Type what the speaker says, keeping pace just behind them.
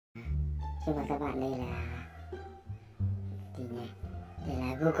Xin mời các bạn, đây là gì nhỉ? Đây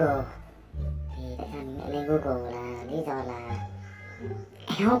là Google. Thì tại sao mình lại lên Google là lý do là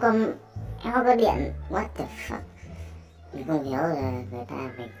éo có điện. What the fuck? Mình không hiểu là người ta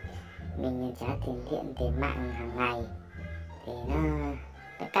mình trả tiền điện, tiền mạng hàng ngày thì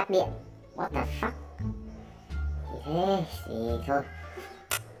nó cắt điện. What the fuck? Thì thế thì thôi,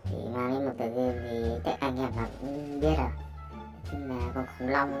 thì mà lên một tựa game thì các anh em là cũng biết rồi, là con khủng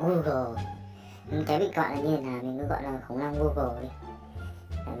long Google. Nhưng cái bị gọi là như là mình cứ gọi là khủng long Google đi.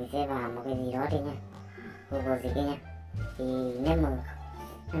 Và mình sẽ vào một cái gì đó đi nha, Google gì đi nha. Thì nếu mà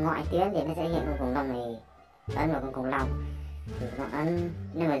ngoại tiếng thì nó sẽ hiện con khủng long này, ấn vào con khủng long thì nó ấn,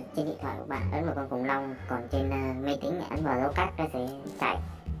 nếu mà trên điện thoại của bạn ấn vào con khủng long, còn trên máy tính ấn vào dấu cách nó sẽ chạy.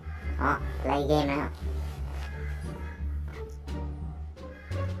 Đó, play game đó.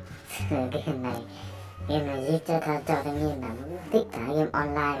 Game này giết cho thanh niên là thích thả game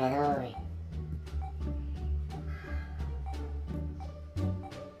online rồi thôi.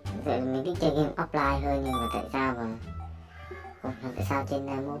 Vậy mình thích chơi game offline hơn, nhưng mà tại sao trên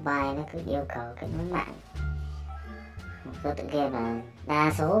mobile nó cứ yêu cầu kết nối mạng. Một số tựa game là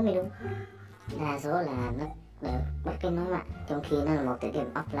đa số mới đúng, đa số là nó được bắt kết nối mạng, trong khi nó là một tựa game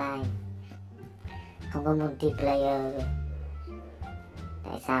offline không có multiplayer.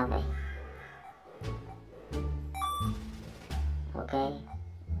 Tại sao vậy? Ok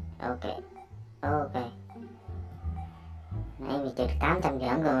nãy mình chơi 800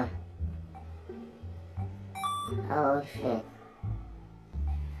 điểm rồi.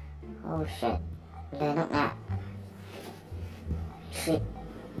 Oh shit, lên lúc nào. Shit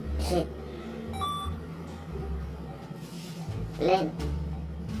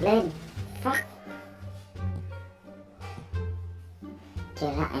lên fuck.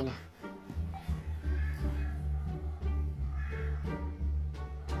 Chơi lại nào.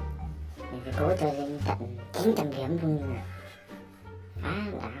 Mình phải cố chơi lên tận 900 điểm luôn nè. Phá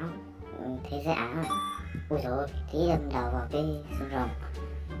đảo thế giới ảo này. Ui dồi, tí đâm đầu vào cái sân rồng.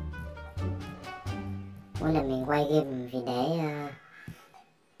 Mỗi lần mình quay game vì để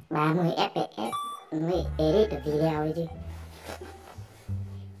 30 fps mới edit được video đấy chứ.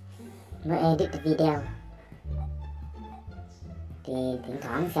 Mới edit được video thì thỉnh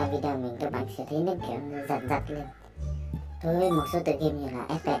thoảng xem video mình, các bạn sẽ thấy nó kiểu giật lên. Với một số tựa game như là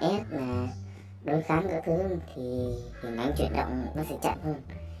FPS mà đối kháng các thứ thì hình ảnh chuyển động nó sẽ chậm hơn.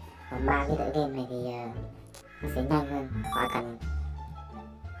 Còn ba cái tựa game này thì nó sẽ nhanh hơn, khỏi cần.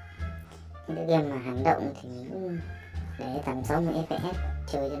 Cái tựa game mà hành động thì mình cũng để tầm 60 fps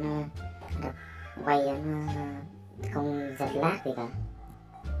chơi cho nó quay cho nó không giật lag gì cả.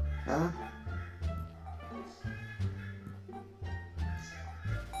 Đó.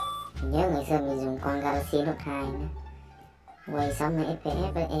 Mình nhớ ngày xưa mình dùng con Galaxy Note 2 nữa, quay 60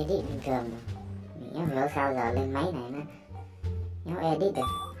 fps với edit bình thường mà. Mình nhớ hiểu sao giờ lên máy này nó edit được.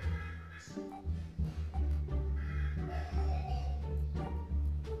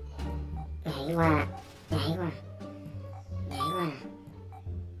 Nhảy qua.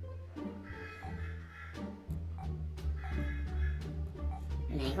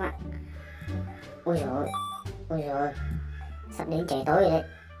 Ui dồi, sắp đến trời tối rồi đấy.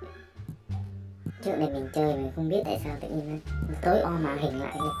 Trước đây mình chơi mình không biết tại sao tự nhiên nó tối om màn hình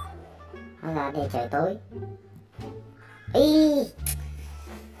lại đi. Hóa ra đây trời tối. Ý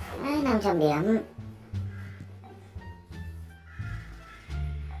 500 điểm.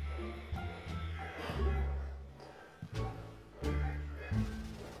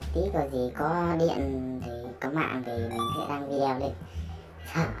 Tí có gì có điện thì có mạng thì mình sẽ đăng video lên.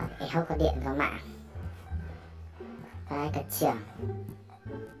 Éo có điện có mạng, cái cả trường.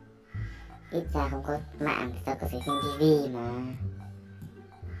 Ít ra không có mạng thì sao có thể xem TV mà.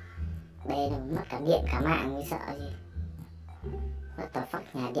 Đây là mất cả điện cả mạng mới sợ gì. What the fuck,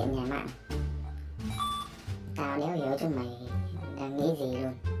 nhà điện nhà mạng. Tao đéo hiểu cho mày đang nghĩ gì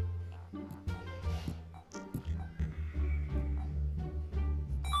luôn.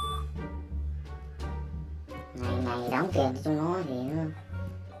 Ngày đóng tiền cho chúng nó thì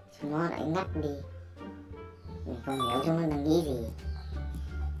chúng nó lại ngắt đi. Mình không hiểu chúng nó đang nghĩ gì.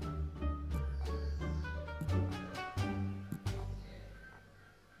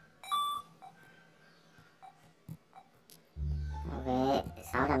 Ok,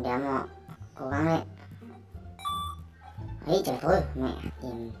 600 điểm rồi. Cố gắng đấy. Ấy trời thôi, mẹ,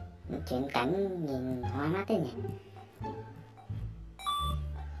 nhìn chuyển cảnh nhìn hoa mắt thế nhỉ.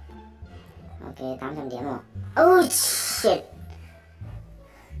 Ok, 800 điểm rồi. Oh shit.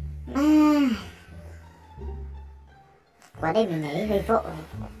 Qua đây mình nhảy hơi vội.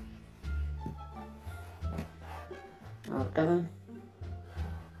 Ok.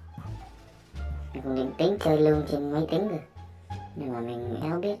 Mình cũng định tính chơi luôn trên máy tính rồi, nhưng mà mình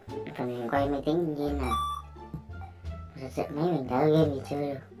không biết cần mình quay máy tính như thế nào. Thật sự máy mình đã game gì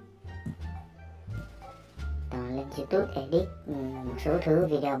chơi được. Toàn lên YouTube edit một số thứ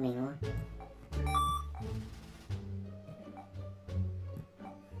video mình thôi.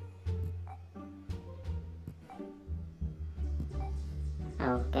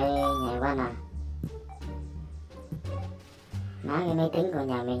 Ok, nhảy qua nào. Nói cái máy tính của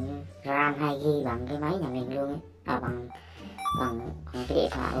nhà mình RAM 2GB bằng cái máy nhà mình luôn ấy. À bằng cái điện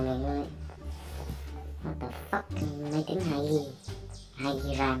thoại của mình luôn ấy. What the fuck, máy tính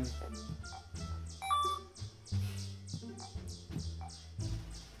 2GB RAM.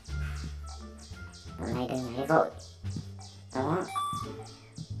 Hôm nay đừng nhảy vội. Đó.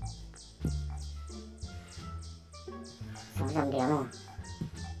 600 điểm rồi.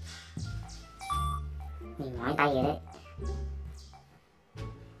 Mình mỏi tay rồi đấy.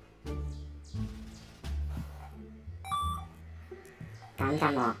 Tám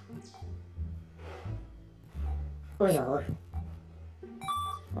trăm rồi. Ôi dồi ôi.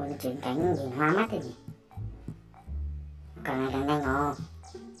 Ôi nó chuyển cánh nhìn hoa mắt rồi nhỉ. Càng ngày càng nhanh rồi.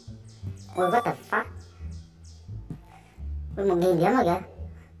 Ôi what the fuck. Ôi 1000 điểm rồi kìa.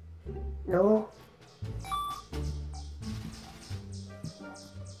 Đu.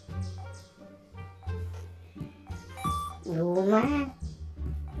 Đu má.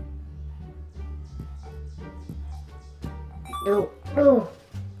 Đu.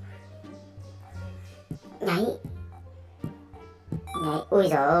 Nhảy. Ui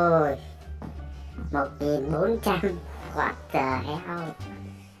dồi ôi. 1400. What the hell.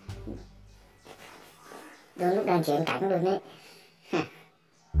 Đúng lúc đang chuyển cảnh luôn đấy.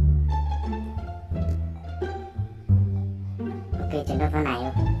 Ok, chuyển到phần này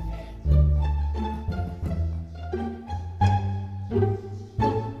rồi.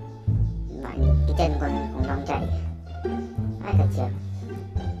 Bạn cái chân còn đang chạy. Ai cả trường.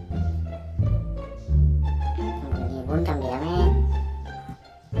 1400 điểm ấy.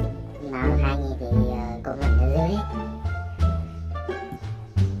 Nào 2000 thì công nhận ở dưới.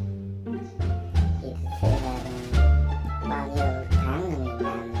 Thì thực sự là bao nhiêu tháng là mình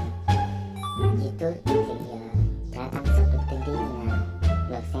làm YouTube thì chả tăng sức được tin tí là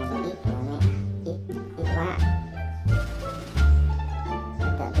lượt xem nó ít quá mẹ. Ít quá.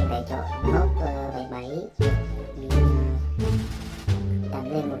 Tận từ bảy chỗ mốc 77 mình tầm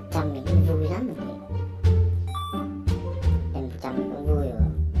lên 100 mình cũng vui lắm rồi. Lên 100 mình cũng vui rồi.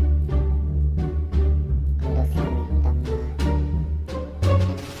 Còn lượt xem mình cũng tầm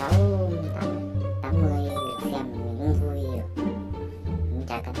 80 lượt xem mình cũng vui rồi. Mình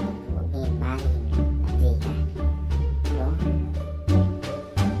chả cần 1000, 3000 làm gì cả. Đó.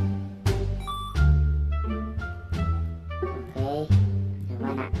 Ok, các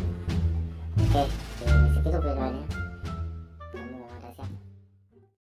bạn ạ. Ok.